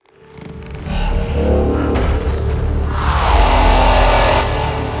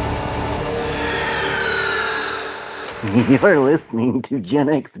You're listening to Gen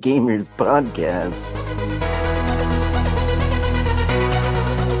X Gamers Podcast.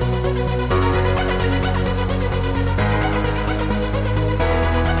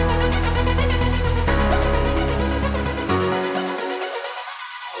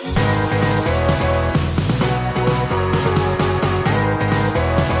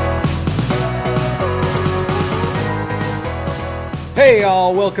 Hey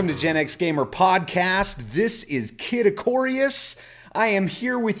y'all, welcome to Gen X Gamer Podcast. This is Kid Aquarius. I am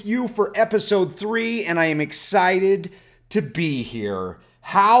here with you for episode 3 and I am excited to be here.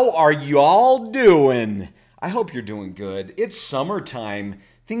 How are y'all doing? I hope you're doing good. It's summertime.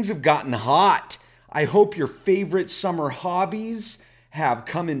 Things have gotten hot. I hope your favorite summer hobbies have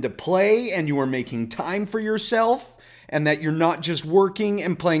come into play and you are making time for yourself. And that you're not just working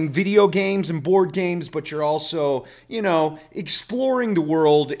and playing video games and board games, but you're also, exploring the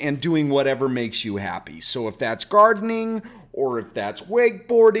world and doing whatever makes you happy. So if that's gardening, or if that's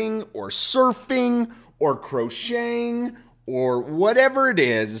wakeboarding, or surfing, or crocheting, or whatever it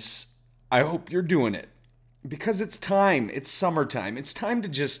is, I hope you're doing it. Because it's time. It's summertime. It's time to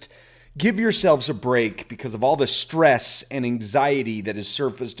just give yourselves a break because of all the stress and anxiety that has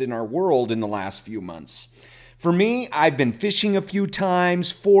surfaced in our world in the last few months. For me, I've been fishing a few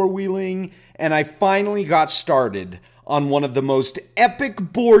times, four-wheeling, and I finally got started on one of the most epic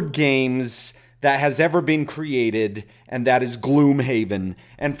board games that has ever been created, and that is Gloomhaven.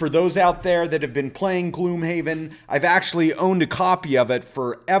 And for those out there that have been playing Gloomhaven, I've actually owned a copy of it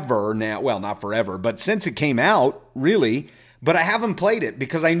forever now. Well, not forever, but since it came out, really. But I haven't played it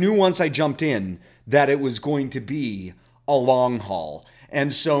because I knew once I jumped in that it was going to be a long haul.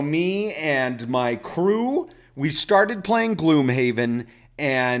 And so me and my crew, we started playing Gloomhaven,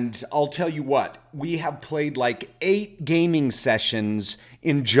 and I'll tell you what, we have played like 8 gaming sessions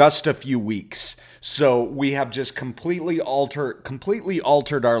in just a few weeks. So we have just completely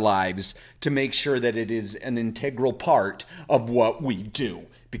altered our lives to make sure that it is an integral part of what we do,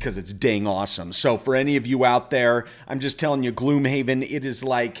 because it's dang awesome. So for any of you out there, I'm just telling you,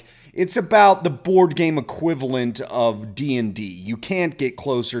 Gloomhaven, it's about the board game equivalent of D&D. You can't get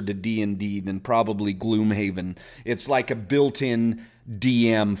closer to D&D than probably Gloomhaven. It's like a built-in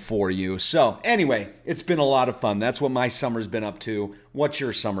DM for you. So anyway, it's been a lot of fun. That's what my summer's been up to. What's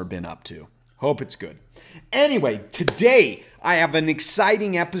your summer been up to? Hope it's good. Anyway, today I have an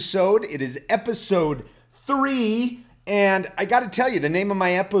exciting episode. It is episode 3, and I got to tell you, the name of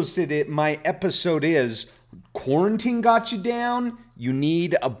my episode is Quarantine Got You Down? You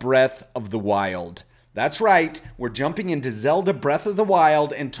Need a Breath of the Wild. That's right. We're jumping into Zelda Breath of the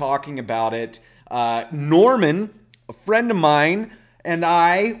Wild and talking about it. Norman, a friend of mine, and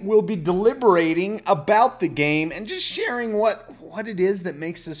I will be deliberating about the game and just sharing what it is that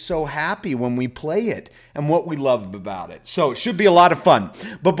makes us so happy when we play it and what we love about it. So it should be a lot of fun.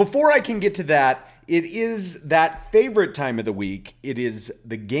 But before I can get to that, it is that favorite time of the week. It is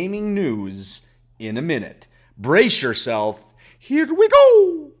the gaming news in a minute. Brace yourself. Here we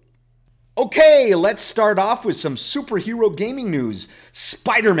go. Okay, let's start off with some superhero gaming news.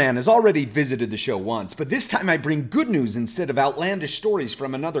 Spider-Man has already visited the show once, but this time I bring good news instead of outlandish stories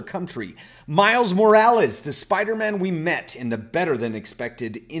from another country. Miles Morales, the Spider-Man we met in the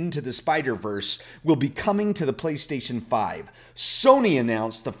better-than-expected Into the Spider-Verse, will be coming to the PlayStation 5. Sony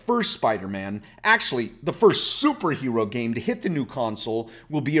announced the first Spider-Man, actually the first superhero game to hit the new console,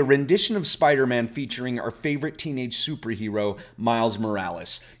 will be a rendition of Spider-Man featuring our favorite teenage superhero, Miles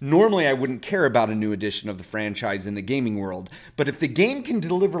Morales. Normally I wouldn't care about a new edition of the franchise in the gaming world, but if the game can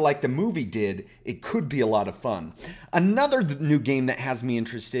deliver like the movie did, it could be a lot of fun. Another new game that has me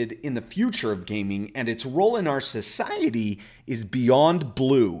interested in the future of gaming and its role in our society is Beyond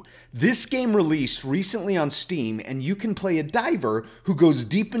Blue. This game released recently on Steam, and you can play a diver who goes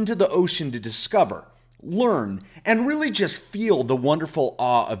deep into the ocean to discover, learn, and really just feel the wonderful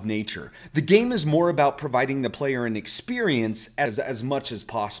awe of nature. The game is more about providing the player an experience as much as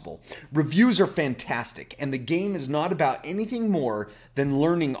possible. Reviews are fantastic, and the game is not about anything more than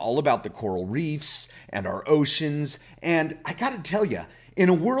learning all about the coral reefs and our oceans. And I gotta tell you, in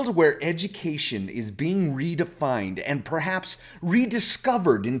a world where education is being redefined and perhaps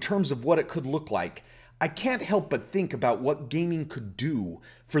rediscovered in terms of what it could look like, I can't help but think about what gaming could do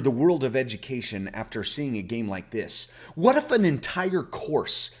for the world of education after seeing a game like this. What if an entire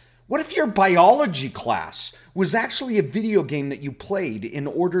course, what if your biology class was actually a video game that you played in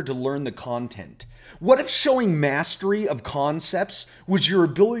order to learn the content? What if showing mastery of concepts was your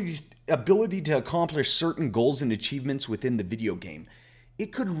ability to accomplish certain goals and achievements within the video game?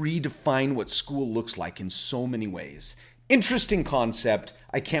 It could redefine what school looks like in so many ways. Interesting concept.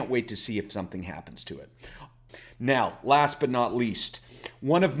 I can't wait to see if something happens to it. Now, last but not least,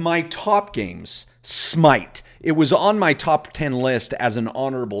 one of my top games, Smite. It was on my top 10 list as an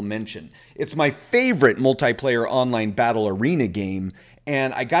honorable mention. It's my favorite multiplayer online battle arena game,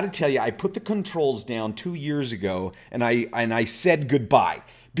 and I got to tell you, I put the controls down 2 years ago, and I said goodbye.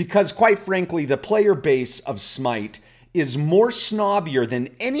 Because quite frankly, the player base of Smite is more snobbier than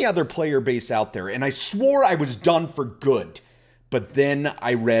any other player base out there, and I swore I was done for good. But then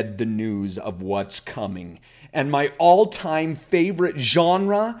I read the news of what's coming. And my all-time favorite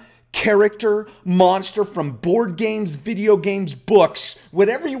genre, character, monster from board games, video games, books,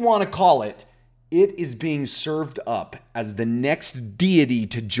 whatever you want to call it, it is being served up as the next deity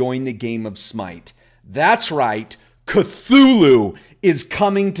to join the game of Smite. That's right, Cthulhu is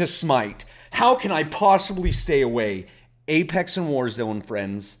coming to Smite. How can I possibly stay away? Apex and Warzone,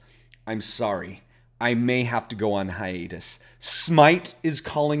 friends, I'm sorry. I may have to go on hiatus. Smite is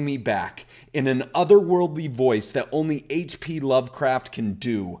calling me back in an otherworldly voice that only H.P. Lovecraft can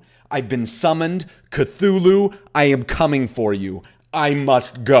do. I've been summoned. Cthulhu, I am coming for you. I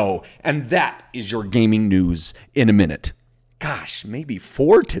must go. And that is your gaming news in a minute. Gosh, maybe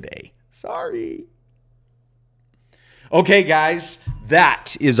 4 today. Sorry. Okay, guys,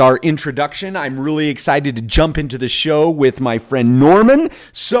 that is our introduction. I'm really excited to jump into the show with my friend Norman.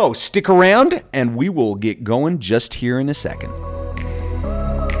 So stick around and we will get going just here in a second.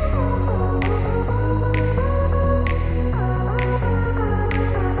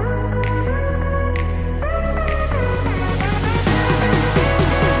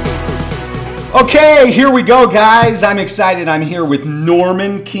 Okay, here we go, guys. I'm excited. I'm here with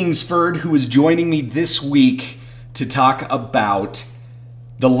Norman Kingsford, who is joining me this week to talk about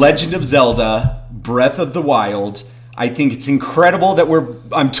The Legend of Zelda, Breath of the Wild. I think it's incredible that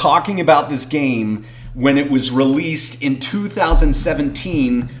I'm talking about this game when it was released in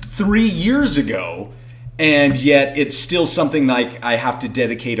 2017, 3 years ago, and yet it's still something like I have to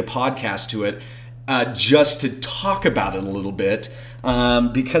dedicate a podcast to it just to talk about it a little bit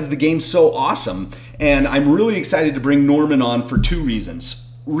because the game's so awesome. And I'm really excited to bring Norman on for 2 reasons.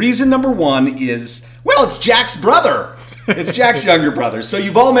 Reason number 1 is, well, it's Jack's brother. It's Jack's younger brother. So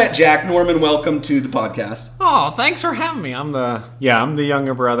you've all met Jack. Norman, welcome to the podcast. Oh, thanks for having me. I'm the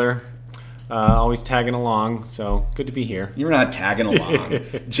younger brother. Always tagging along, so good to be here. You're not tagging along.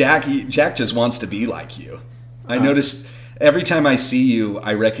 Jack just wants to be like you. I noticed every time I see you,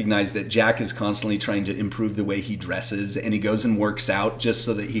 I recognize that Jack is constantly trying to improve the way he dresses, and he goes and works out just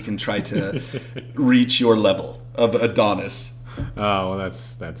so that he can try to reach your level of Adonis. Oh, well,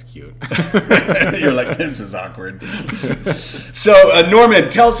 that's cute. You're like, this is awkward. So, Norman,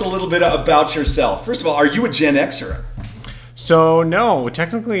 tell us a little bit about yourself. First of all, are you a Gen Xer? So, no,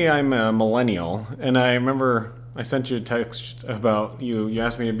 technically I'm a millennial, and I remember I sent you a text about you. You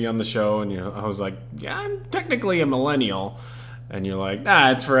asked me to be on the show, and I was like, yeah, I'm technically a millennial. And you're like,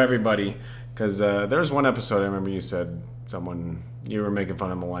 it's for everybody. Because there was one episode I remember you said you were making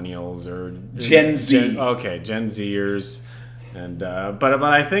fun of millennials or Gen Z. Gen Zers. And but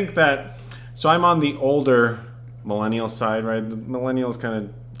I think that, so I'm on the older millennial side, right? The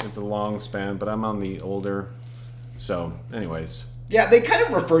millennials it's a long span, but I'm on the older. So anyways. Yeah, they kind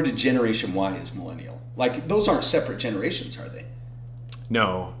of refer to Generation Y as millennial. Like, those aren't separate generations, are they?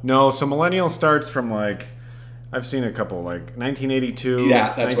 No. So millennial starts from I've seen a couple, 1982,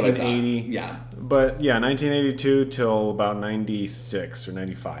 yeah, that's 1980. What I thought. Yeah. But yeah, 1982 till about 96 or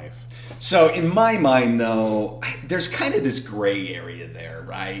 95. So in my mind, though, there's kind of this gray area there,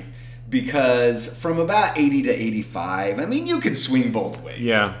 right? Because from about 80 to 85, I mean, you could swing both ways.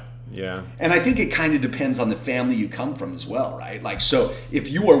 Yeah. And I think it kind of depends on the family you come from as well, right? So if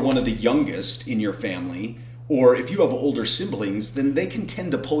you are one of the youngest in your family, or if you have older siblings, then they can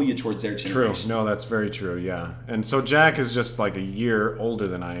tend to pull you towards their generation. True. No, that's very true, yeah. And so Jack is just a year older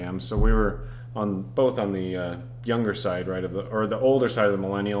than I am, so we were both on the younger side, right, or the older side of the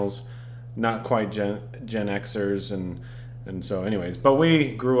millennials, not quite Gen Xers, and so anyways. But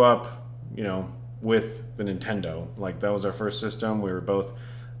we grew up, with the Nintendo. That was our first system. We were both,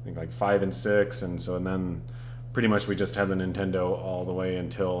 I think, 5 and 6, and then pretty much we just had the Nintendo all the way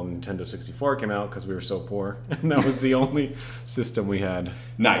until Nintendo 64 came out because we were so poor, and that was the only system we had.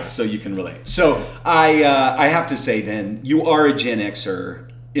 Nice, so you can relate. So I have to say then, you are a Gen Xer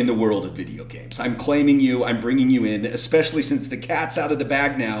in the world of video games. I'm claiming you, I'm bringing you in, especially since the cat's out of the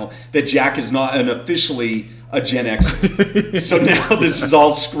bag now that Jack is not officially a Gen Xer. So now this is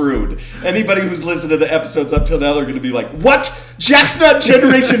all screwed. Anybody who's listened to the episodes up till now, they're going to be like, what? Jack's not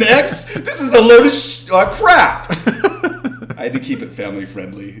Generation X? This is a load of crap. I had to keep it family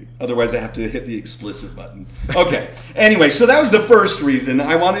friendly. Otherwise, I have to hit the explicit button. Okay. Anyway, so that was the first reason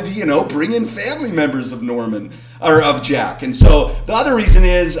I wanted to, bring in family members of Norman or of Jack. And so the other reason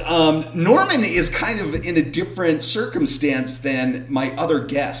is Norman is kind of in a different circumstance than my other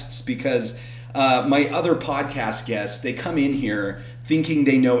guests because my other podcast guests, they come in here thinking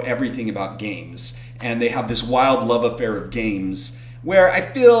they know everything about games. And they have this wild love affair of games where I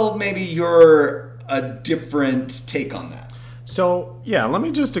feel maybe you're a different take on that. So, yeah, let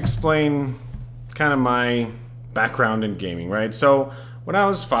me just explain kind of my background in gaming, right? So, when I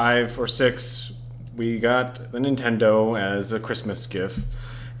was 5 or 6, we got the Nintendo as a Christmas gift,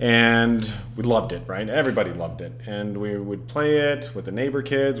 and we loved it, right? Everybody loved it. And we would play it with the neighbor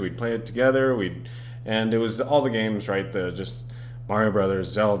kids, we'd play it together, and it was all the games, right? Just Mario Brothers,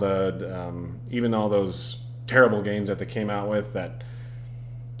 Zelda, even all those terrible games that they came out with that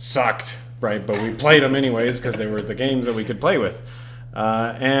sucked, right? But we played them anyways because they were the games that we could play with.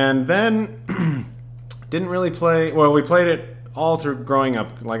 And then didn't really play. Well, we played it all through growing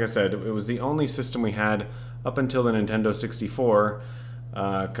up. Like I said, it was the only system we had up until the Nintendo 64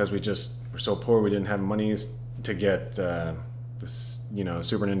 because we just were so poor we didn't have money to get this,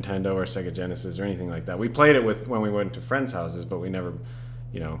 Super Nintendo or Sega Genesis or anything like that. We played it when we went to friends' houses, but we never,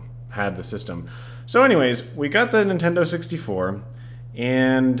 had the system. So, anyways, we got the Nintendo 64,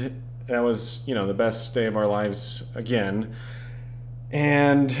 and that was, the best day of our lives again.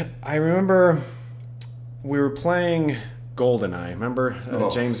 And I remember we were playing GoldenEye. Remember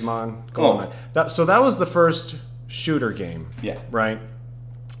James Bond? GoldenEye. So that was the first shooter game. Yeah. Right?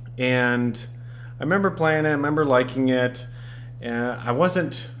 And I remember playing it. I remember liking it. I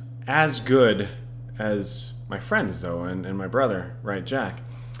wasn't as good as my friends, though, and my brother, right, Jack.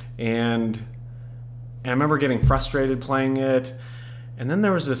 And I remember getting frustrated playing it. And then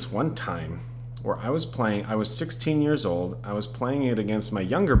there was this one time where I was 16 years old. I was playing it against my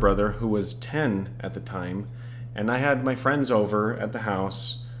younger brother, who was 10 at the time. And I had my friends over at the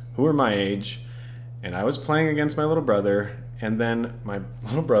house who were my age. And I was playing against my little brother. And then my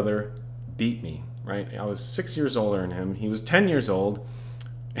little brother beat me, right? I was 6 years older than him. He was 10 years old.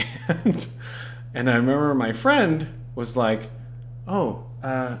 And I remember my friend was like,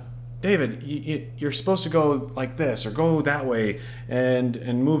 David, you're supposed to go like this or go that way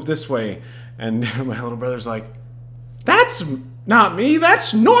and move this way. And my little brother's like, that's not me,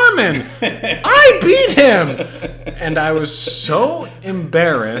 that's Norman. I beat him. And I was so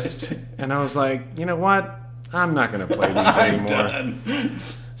embarrassed. And I was like, you know what? I'm not going to play these anymore.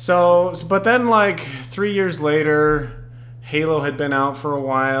 So, but then like 3 years later, Halo had been out for a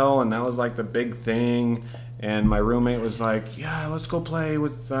while, and that was like the big thing. And my roommate was like, yeah, let's go play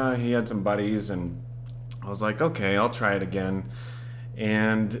with, he had some buddies, and I was like, okay, I'll try it again.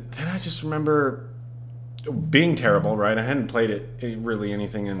 And then I just remember being terrible, right? I hadn't played it really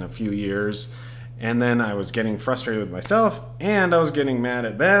anything in a few years. And then I was getting frustrated with myself, and I was getting mad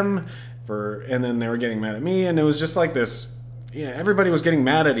at them, and then they were getting mad at me, and it was just like this, everybody was getting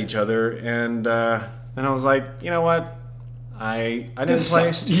mad at each other, and I was like, you know what? I didn't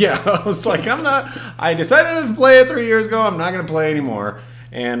play. Yeah, I was like, I decided to play it 3 years ago. I'm not going to play anymore.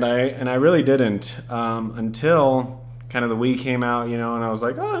 And I really didn't until kind of the Wii came out, and I was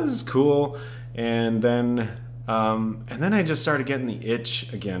like, oh, this is cool. And then I just started getting the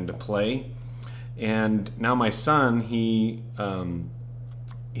itch again to play. And now my son, he's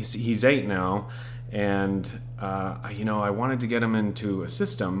 8 now, and I wanted to get him into a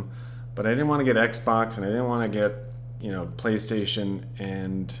system, but I didn't want to get Xbox, and I didn't want to get PlayStation,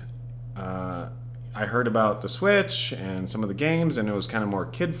 and I heard about the Switch and some of the games, and it was kind of more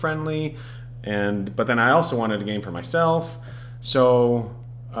kid friendly, but then I also wanted a game for myself. So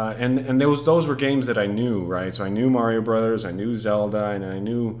and those were games that I knew, right? So I knew Mario Brothers, I knew Zelda, and I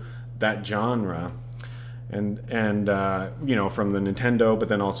knew that genre, and from the Nintendo, but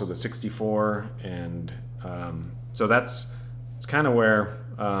then also the 64, and so it's kind of where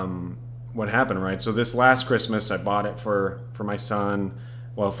what happened, right? So this last Christmas, I bought it for my son,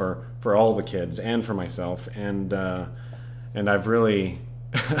 well, for all the kids and for myself, and I've really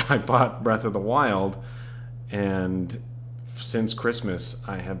I bought Breath of the Wild, and since Christmas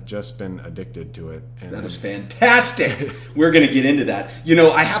I have just been addicted to it. And that is fantastic. We're going to get into that.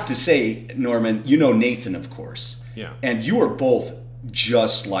 I have to say, Norman, Nathan, of course. Yeah. And you are both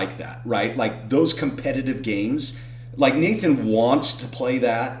just like that, right? Like those competitive games. Like Nathan wants to play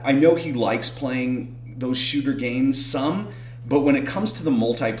that. I know he likes playing those shooter games some, but when it comes to the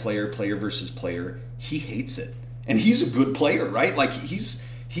multiplayer, player versus player, he hates it. And he's a good player, right? Like he's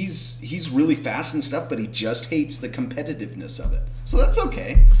he's really fast and stuff, but he just hates the competitiveness of it. So that's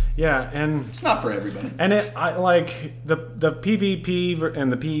okay. Yeah, and It's not for everybody. And I like the PvP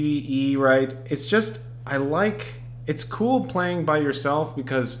and the PvE, right? It's just it's cool playing by yourself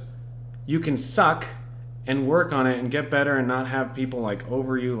because you can suck and work on it and get better and not have people like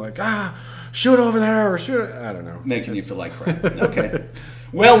over you, like shoot over there or shoot. I don't know, Making you feel like crap. Okay.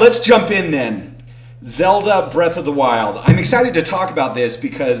 Well, let's jump in then. Zelda Breath of the Wild. I'm excited to talk about this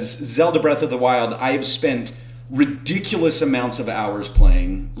because Zelda Breath of the Wild, I have spent ridiculous amounts of hours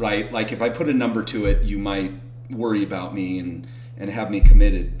playing, right? Like if I put a number to it, you might worry about me and have me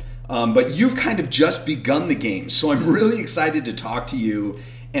committed. But you've kind of just begun the game. So I'm really excited to talk to you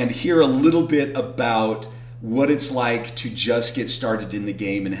and hear a little bit about what it's like to just get started in the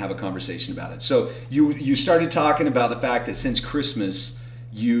game and have a conversation about it. So you started talking about the fact that since Christmas,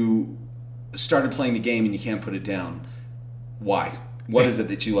 you started playing the game and you can't put it down. Why? What is it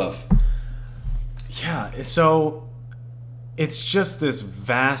that you love? Yeah, so it's just this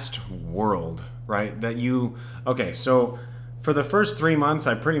vast world, right? So for the first 3 months,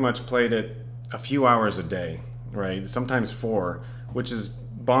 I pretty much played it a few hours a day, right? Sometimes 4, which is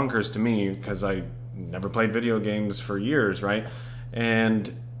bonkers to me because I never played video games for years, right?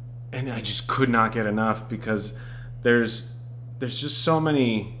 And I just could not get enough because there's just so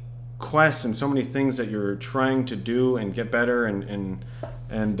many quests and so many things that you're trying to do and get better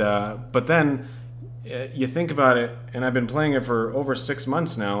but then you think about it, and I've been playing it for over 6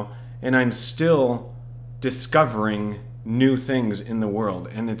 months now, and I'm still discovering new things in the world,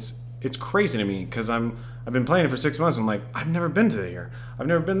 and it's crazy to me because I've been playing it for 6 months. I'm like, I've never been to here, I've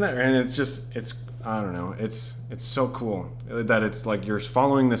never been there, and it's I don't know, it's so cool that it's like you're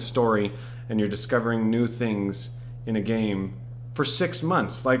following this story and you're discovering new things in a game for 6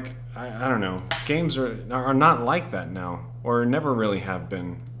 months. Like I don't know, games are not like that now, or never really have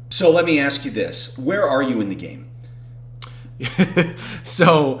been. So let me ask you this. Where are you in the game?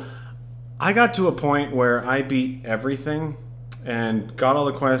 So I got to a point where I beat everything and got all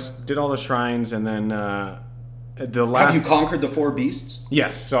the quests, did all the shrines, and then the last... Have you conquered the 4 beasts?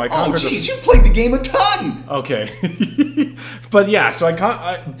 Yes, so I conquered... Oh, geez, you played the game a ton! Okay. But yeah, so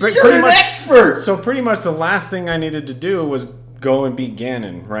You're an expert! So pretty much the last thing I needed to do was go and beat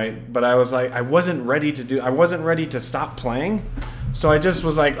Ganon, right? But I was like, I wasn't ready to stop playing. So I just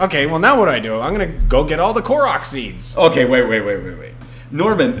was like, okay, well now what do I do? I'm going to go get all the Korok seeds. Okay, wait.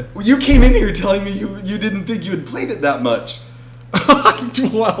 Norman, you came in here telling me you didn't think you had played it that much.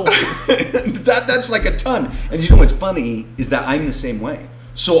 Well, that's like a ton. And you know what's funny is that I'm the same way.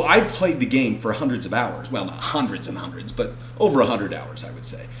 So I've played the game for hundreds of hours. Well, not hundreds and hundreds, but over 100 hours, I would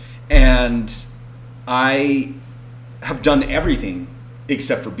say. And I have done everything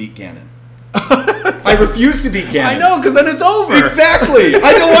except for beat Ganon. I refuse to beat Ganon. I know, because then it's over. Exactly.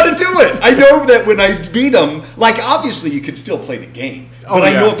 I don't want to do it. I know that when I beat him, like obviously you could still play the game, but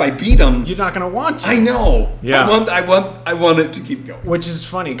I know if I beat him, you're not going to want to. I know. Yeah. I want it to keep going. Which is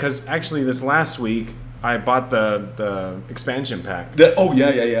funny because actually this last week I bought the expansion pack.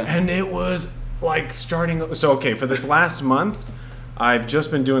 Yeah. And it was like starting. So okay, for this last month, I've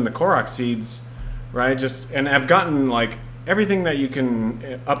just been doing the Korok seeds, right? And I've gotten like everything that you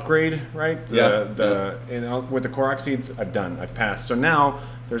can upgrade, right? With the Korok seeds, I've passed. So now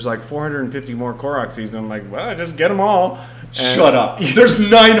there's like 450 more Korok seeds, and I'm like, well, just get them all. And shut up. There's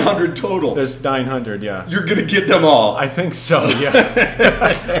 900 total. There's 900, yeah. You're gonna get them all. I think so, yeah.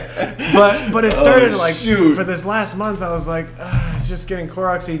 but it started for this last month. I was like, it's just getting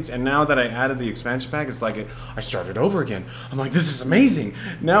Korok seeds, and now that I added the expansion pack, it's like I started over again. I'm like, this is amazing.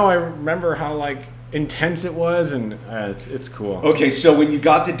 Now I remember how like intense it was, and it's cool. Okay, so when you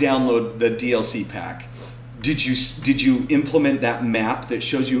got the DLC pack, did you implement that map that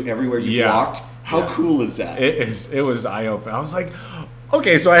shows you everywhere you walked? How cool is that? It was eye-opening. I was like,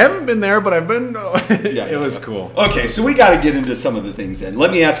 okay, so I haven't been there, but I've been... It was cool. Okay, so we got to get into some of the things then.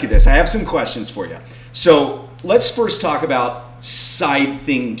 Let me ask you this. I have some questions for you. So let's first talk about side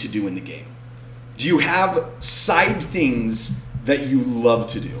thing to do in the game. Do you have side things that you love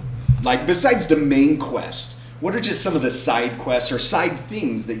to do? Like, besides the main quest, what are just some of the side quests or side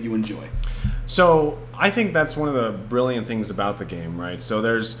things that you enjoy? So I think that's one of the brilliant things about the game, right? So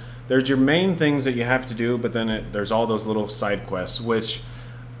there's your main things that you have to do, but then there's all those little side quests, which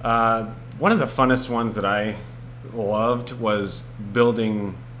one of the funnest ones that I loved was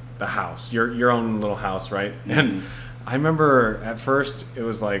building the house, your own little house, right? Mm-hmm. And I remember at first it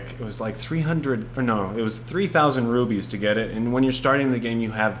was like 3,000 rubies to get it, and when you're starting the game you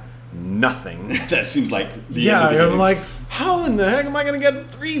have nothing. That seems like the Yeah, end of the I'm game. like, how in the heck am I going to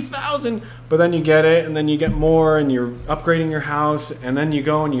get 3,000? But then you get it, and then you get more, and you're upgrading your house, and then you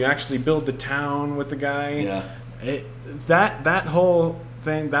go and you actually build the town with the guy. Yeah. That whole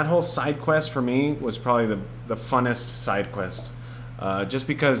thing, that whole side quest for me was probably the funnest side quest, just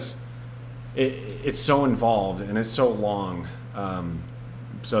because it's so involved and it's so long.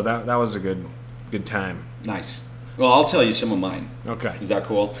 So that was a good time. Nice. Well, I'll tell you some of mine. Okay. Is that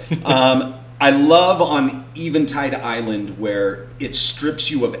cool? I love on Eventide Island where it strips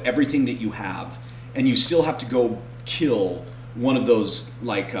you of everything that you have, and you still have to go kill one of those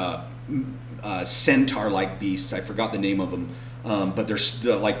like centaur-like beasts. I forgot the name of them, but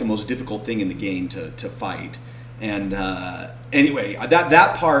they're like the most difficult thing in the game to fight. And anyway,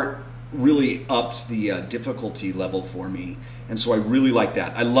 that part really upped the difficulty level for me, and so I really like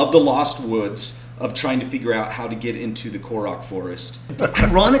that. I love the Lost Woods of trying to figure out how to get into the Korok Forest. But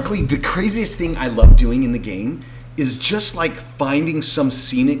ironically, the craziest thing I love doing in the game is just like finding some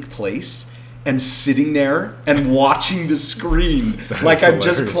scenic place and sitting there and watching the screen like I've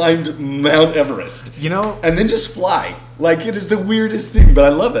just climbed Mount Everest. You know, and then just fly. Like, it is the weirdest thing, but I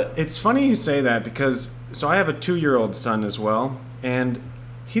love it. it's funny you say that because so I have a 2-year-old son as well, and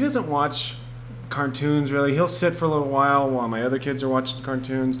he doesn't watch cartoons really. He'll sit for a little while my other kids are watching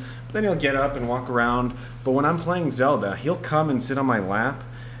cartoons, but then he'll get up and walk around. But when I'm playing Zelda, he'll come and sit on my lap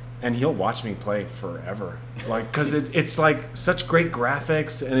and he'll watch me play forever, like, because it's like such great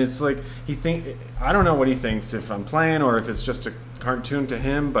graphics, and it's like I don't know what he thinks if I'm playing or if it's just a cartoon to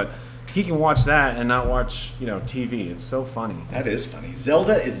him, but he can watch that and not watch TV. It's so funny. That is funny.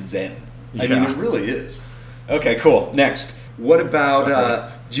 Zelda is zen. I Yeah. mean, it really is. Okay, cool. Next, what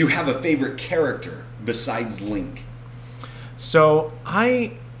about, do you have a favorite character besides Link? So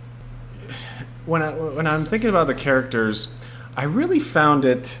when I'm thinking about the characters, I really found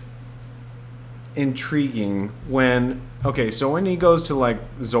it intriguing when he goes to like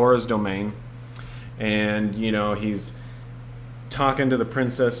Zora's domain, and he's talking to the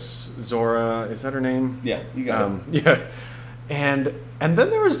Princess Zora. Is that her name? Yeah, you got it. Yeah, and then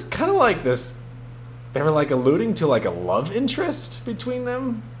there was kind of like this. They were like alluding to like a love interest between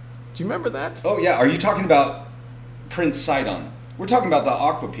them. Do you remember that? Oh, yeah. Are you talking about Prince Sidon? We're talking about the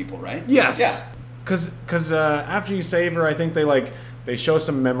Aqua people, right? Yes. Yeah. Because after you save her, I think they show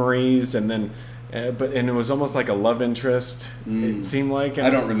some memories, and then and it was almost like a love interest. It seemed like. I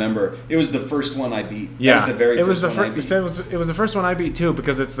don't remember. It was the first one I beat. Yeah, That was the very it was first the one I beat. It was the first one I beat too,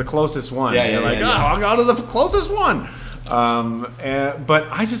 because it's the closest one. Yeah, You're like, yeah. I'll go to the closest one. But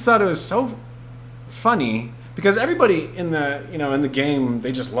I just thought it was so funny because everybody in the game,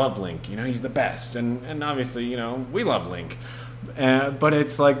 they just love Link. He's the best, and obviously we love Link. But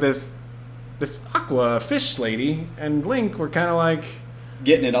it's like this Aqua fish lady and Link were kind of like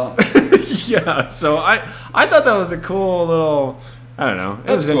Getting it on. yeah. So I thought that was a cool little. I don't know.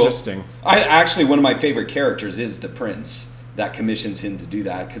 It was cool. interesting. One of my favorite characters is the Prince that commissions him to do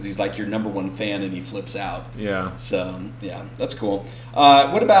that because he's like your number one fan and he flips out. Yeah. So, yeah, that's cool.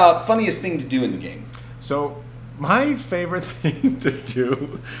 What about funniest thing to do in the game? So my favorite thing to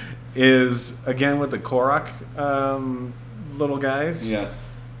do is, again with the Korok little guys,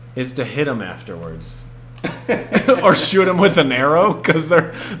 is to hit them afterwards. Or shoot them with an arrow, because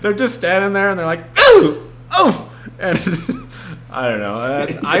they're just standing there and they're like, ooh, oof, and I don't know.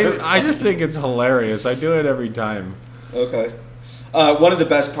 I just think it's hilarious. I do it every time. Okay. One of the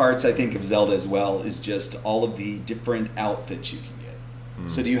best parts, I think, of Zelda as well is just all of the different outfits you can get.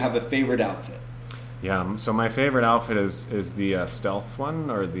 So do you have a favorite outfit? Yeah, so my favorite outfit is the stealth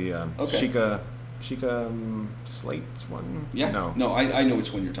one, or the Sheikah Slate one. Yeah. No, I know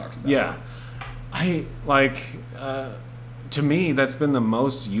which one you're talking about. Yeah. I like, to me, that's been the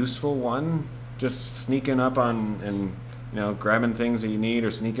most useful one. Just sneaking up on and grabbing things that you need,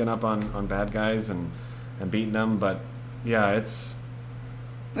 or sneaking up on bad guys and beating them. But yeah, it's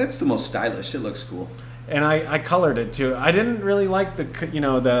the most stylish. It looks cool. And I colored it too. I didn't really like the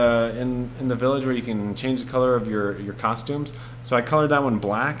in the village where you can change the color of your costumes. So I colored that one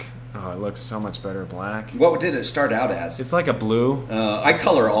black. Oh, it looks so much better black. What did it start out as? It's like a blue. I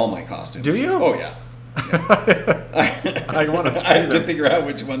color all my costumes. Do you? Oh yeah. I want to see I have to them. figure out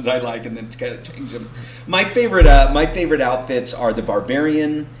which ones I like and then kind of change them. My favorite outfits are the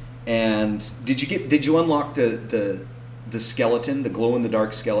barbarian. And did you unlock the skeleton, the glow in the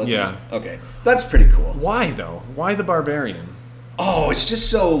dark skeleton? Yeah. Okay, that's pretty cool. Why though? Why the barbarian? Oh, it's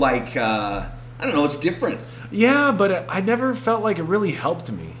just so like I don't know. It's different. Yeah, but I never felt like it really helped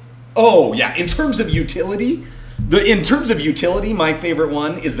me. Oh yeah, in terms of utility, my favorite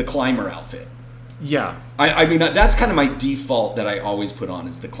one is the climber outfit. Yeah. I mean, that's kind of my default that I always put on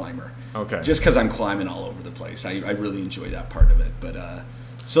is the climber. Okay. Just because I'm climbing all over the place. I really enjoy that part of it. But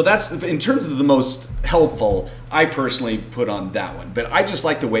so that's, in terms of the most helpful, I personally put on that one. But I just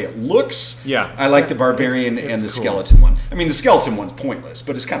like the way it looks. Yeah. I like the barbarian It's and the cool. skeleton one. I mean, the skeleton one's pointless,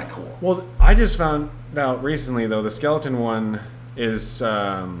 but it's kind of cool. Well, I just found out recently, though, the skeleton one is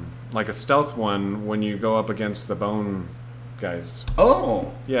like a stealth one when you go up against the bone guys.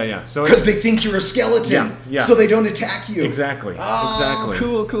 Oh. Yeah. So Because they think you're a skeleton. Yeah. So they don't attack you. Exactly. Oh, Exactly.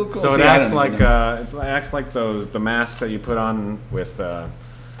 Cool. So See, it I acts don't like even know. it acts like the mask that you put on with the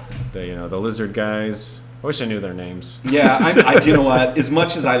lizard guys. I wish I knew their names. Yeah, you know what? As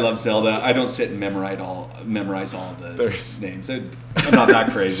much as I love Zelda, I don't sit and memorize all the names. I'm not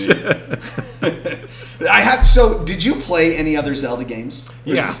that crazy. So, did you play any other Zelda games?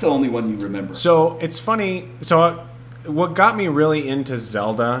 Or is Yeah. this the only one you remember? So it's funny. So what got me really into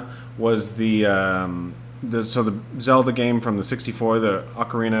Zelda was the Zelda game from the 64, the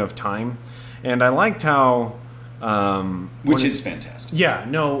Ocarina of Time, and I liked how Which is fantastic. yeah,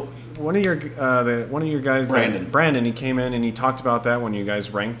 no. One of your guys, Brandon, he came in and he talked about that when you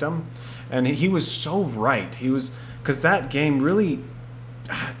guys ranked him, and he was so right. Because that game really,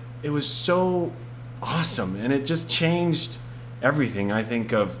 it was so awesome, and it just changed everything. I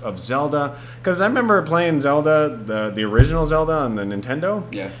think of Zelda, because I remember playing Zelda, the original Zelda on the Nintendo,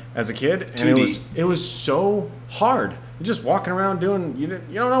 as a kid, and 2D. it was so hard. You're just walking around doing you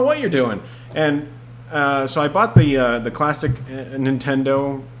don't know what you're doing, and so I bought the classic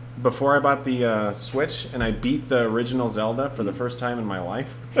Nintendo before I bought the Switch, and I beat the original Zelda for the first time in my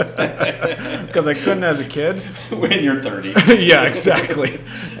life because I couldn't as a kid. When you're 30. Yeah, exactly.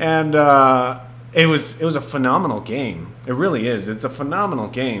 And it was a phenomenal game. It really is. It's a phenomenal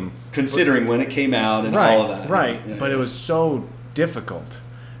game. Considering when it came out and all of that. Right. Yeah, But it was so difficult.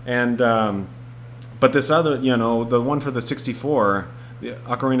 And but this other, the one for the 64, the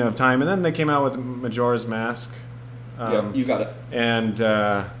Ocarina of Time, and then they came out with Majora's Mask. You got it.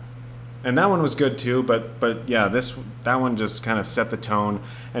 And that one was good too, but yeah, that one just kind of set the tone,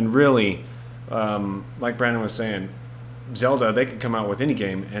 and really, like Brandon was saying, Zelda, they could come out with any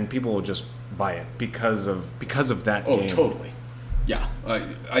game and people will just buy it because of that game. Oh, totally. Yeah,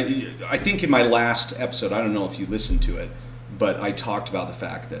 I think in my last episode, I don't know if you listened to it, but I talked about the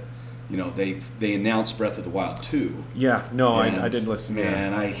fact that they announced Breath of the Wild 2. Yeah, no, I did listen.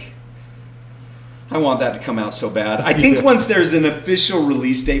 Man, I want that to come out so bad. I think once there's an official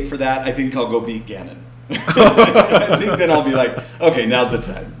release date for that, I think I'll go beat Ganon. I think then I'll be like, okay, now's the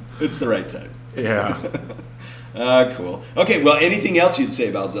time. It's the right time. Yeah. Cool. Okay, well, anything else you'd say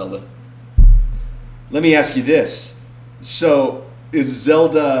about Zelda? Let me ask you this. So, is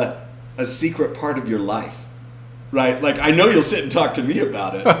Zelda a secret part of your life? Right? Like, I know you'll sit and talk to me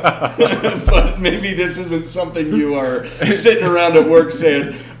about it, but maybe this isn't something you are sitting around at work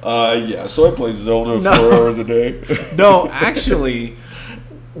saying, yeah, so I play Zelda 4 hours a day. No, actually,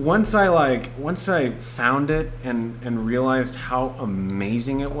 once I found it and realized how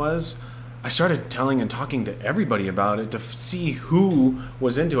amazing it was, I started telling and talking to everybody about it to see who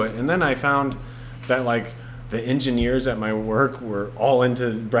was into it. And then I found that, like, the engineers at my work were all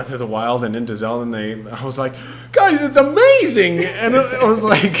into Breath of the Wild and into Zelda, and I was like, guys, it's amazing! And I was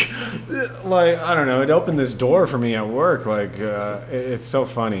like, I don't know, it opened this door for me at work. Like, it's so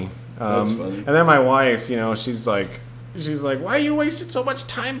funny. That's funny. And then my wife, she's like, why you wasted so much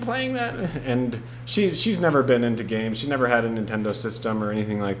time playing that? And she's never been into games. She never had a Nintendo system or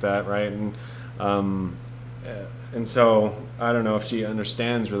anything like that, right? And so I don't know if she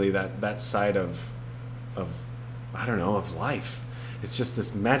understands really that side of I don't know, of life. It's just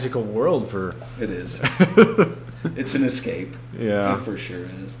this magical world for... It is. It's an escape. Yeah. It for sure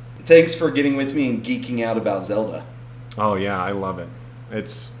is. Thanks for getting with me and geeking out about Zelda. Oh yeah, I love it.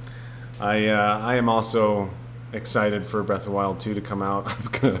 I am also excited for Breath of the Wild 2 to come out.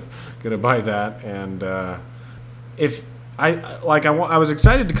 I'm gonna buy that, and if I was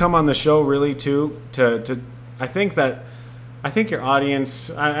excited to come on the show really too to I think your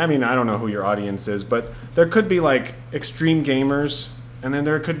audience, I mean, I don't know who your audience is, but there could be like extreme gamers, and then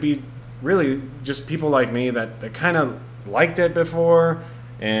there could be really just people like me that kind of liked it before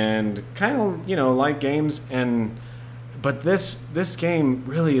and kind of, like games. But this game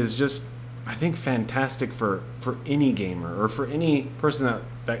really is just, I think, fantastic for any gamer or for any person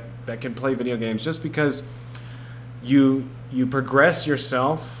that can play video games, just because you progress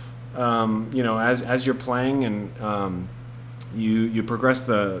yourself, as you're playing, and you progress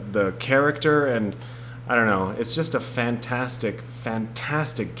the character, and I don't know, it's just a fantastic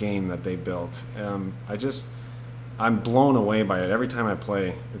game that they built. I'm blown away by it every time I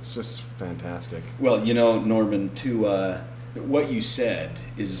play. It's just fantastic. Well, Norman, what you said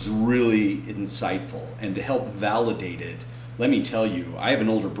is really insightful, and to help validate it, let me tell you, I have an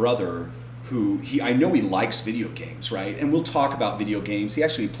older brother who I know he likes video games, right? And we'll talk about video games. He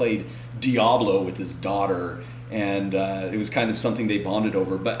actually played Diablo with his daughter, and it was kind of something they bonded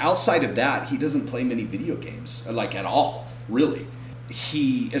over. But outside of that, he doesn't play many video games, like at all, really.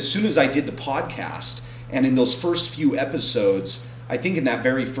 As soon as I did the podcast, and in those first few episodes, I think in that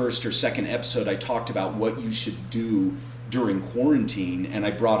very first or second episode, I talked about what you should do during quarantine, and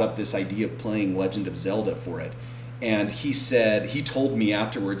I brought up this idea of playing Legend of Zelda for it. And he told me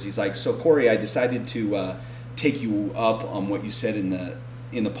afterwards, he's like, so Corey, I decided to take you up on what you said in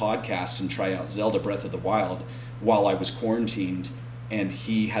the podcast and try out Zelda Breath of the Wild while I was quarantined. And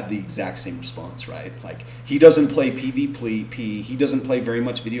he had the exact same response, right? Like, he doesn't play PvP, he doesn't play very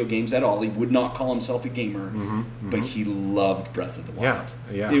much video games at all. He would not call himself a gamer, but he loved Breath of the Wild.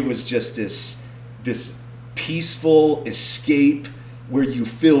 Yeah. It was just this peaceful escape where you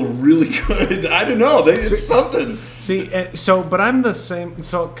feel really good. I don't know. It's something. See, but I'm the same.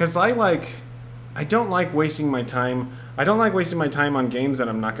 So, because I don't like wasting my time. I don't like wasting my time on games that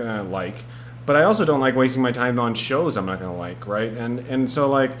I'm not going to like. But I also don't like wasting my time on shows I'm not going to like, right? And so,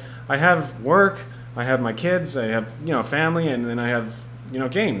 like, I have work, I have my kids, I have, family, and then I have,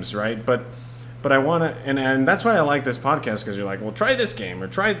 games, right? But I want to, and that's why I like this podcast, because you're like, well, try this game, or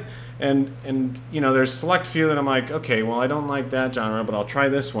try, and there's select few that I'm like, okay, well, I don't like that genre, but I'll try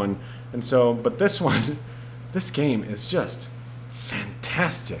this one. And so, but this one, this game is just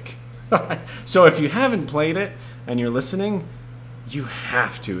fantastic. So if you haven't played it and you're listening, you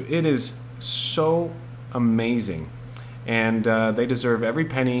have to. It is so amazing, and they deserve every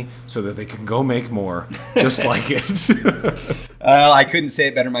penny so that they can go make more just like it. I couldn't say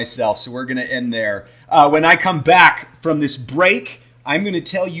it better myself, so we're going to end there. When I come back from this break, I'm going to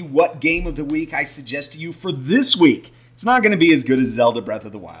tell you what game of the week I suggest to you for this week. It's not going to be as good as Zelda Breath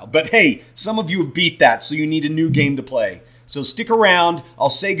of the Wild, but hey, some of you have beat that, so you need a new game to play. So stick around, I'll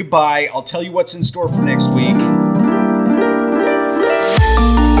say goodbye, I'll tell you what's in store for next week.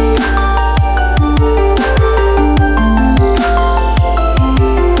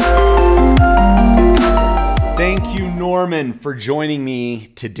 Thank you, Norman, for joining me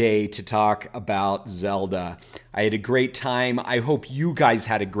today to talk about Zelda. I had a great time. I hope you guys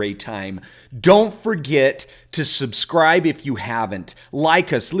had a great time. Don't forget to subscribe if you haven't.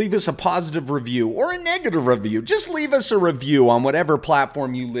 Like us, leave us a positive review or a negative review. Just leave us a review on whatever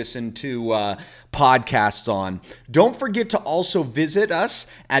platform you listen to podcasts on. Don't forget to also visit us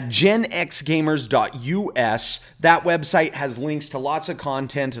at genxgamers.us. That website has links to lots of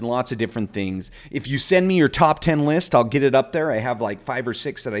content and lots of different things. If you send me your top 10 list, I'll get it up there. I have like 5 or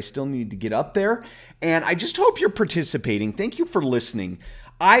 6 that I still need to get up there. And I just hope you're participating. Thank you for listening.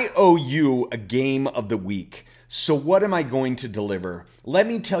 I owe you a game of the week. So what am I going to deliver? Let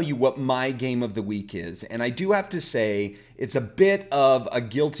me tell you what my game of the week is. And I do have to say, it's a bit of a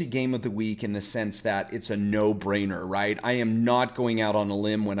guilty game of the week in the sense that it's a no-brainer, right? I am not going out on a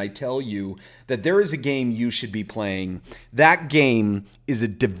limb when I tell you that there is a game you should be playing. That game is a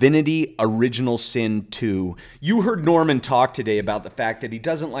Divinity Original Sin 2. You heard Norman talk today about the fact that he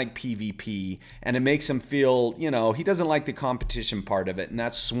doesn't like PvP, and it makes him feel, he doesn't like the competition part of it, and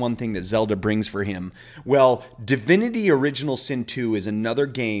that's one thing that Zelda brings for him. Well, Divinity Original Sin 2 is another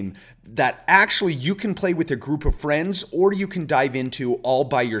game that actually you can play with a group of friends, or you can dive into all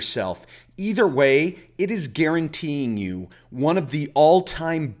by yourself. Either way, it is guaranteeing you one of the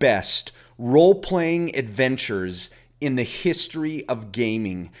all-time best role-playing adventures in the history of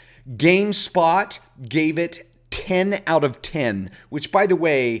gaming. GameSpot gave it 10 out of 10, which, by the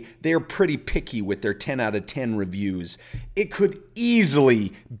way, they're pretty picky with their 10 out of 10 reviews. It could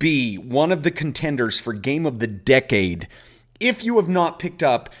easily be one of the contenders for Game of the Decade. If you have not picked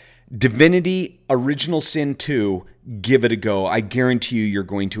up Divinity Original Sin 2, give it a go. I guarantee you're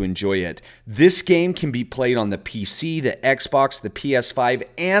going to enjoy it. This game can be played on the PC, the Xbox, the PS5,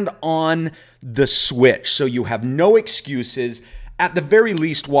 and on the Switch, so you have no excuses. At the very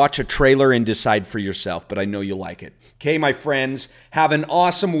least, watch a trailer and decide for yourself, but I know you'll like it. Okay, my friends, have an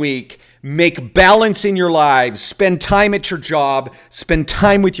awesome week. Make balance in your lives. Spend time at your job. Spend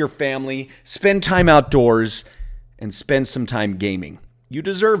time with your family. Spend time outdoors. And spend some time gaming. You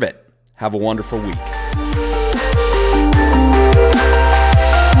deserve it. Have a wonderful week.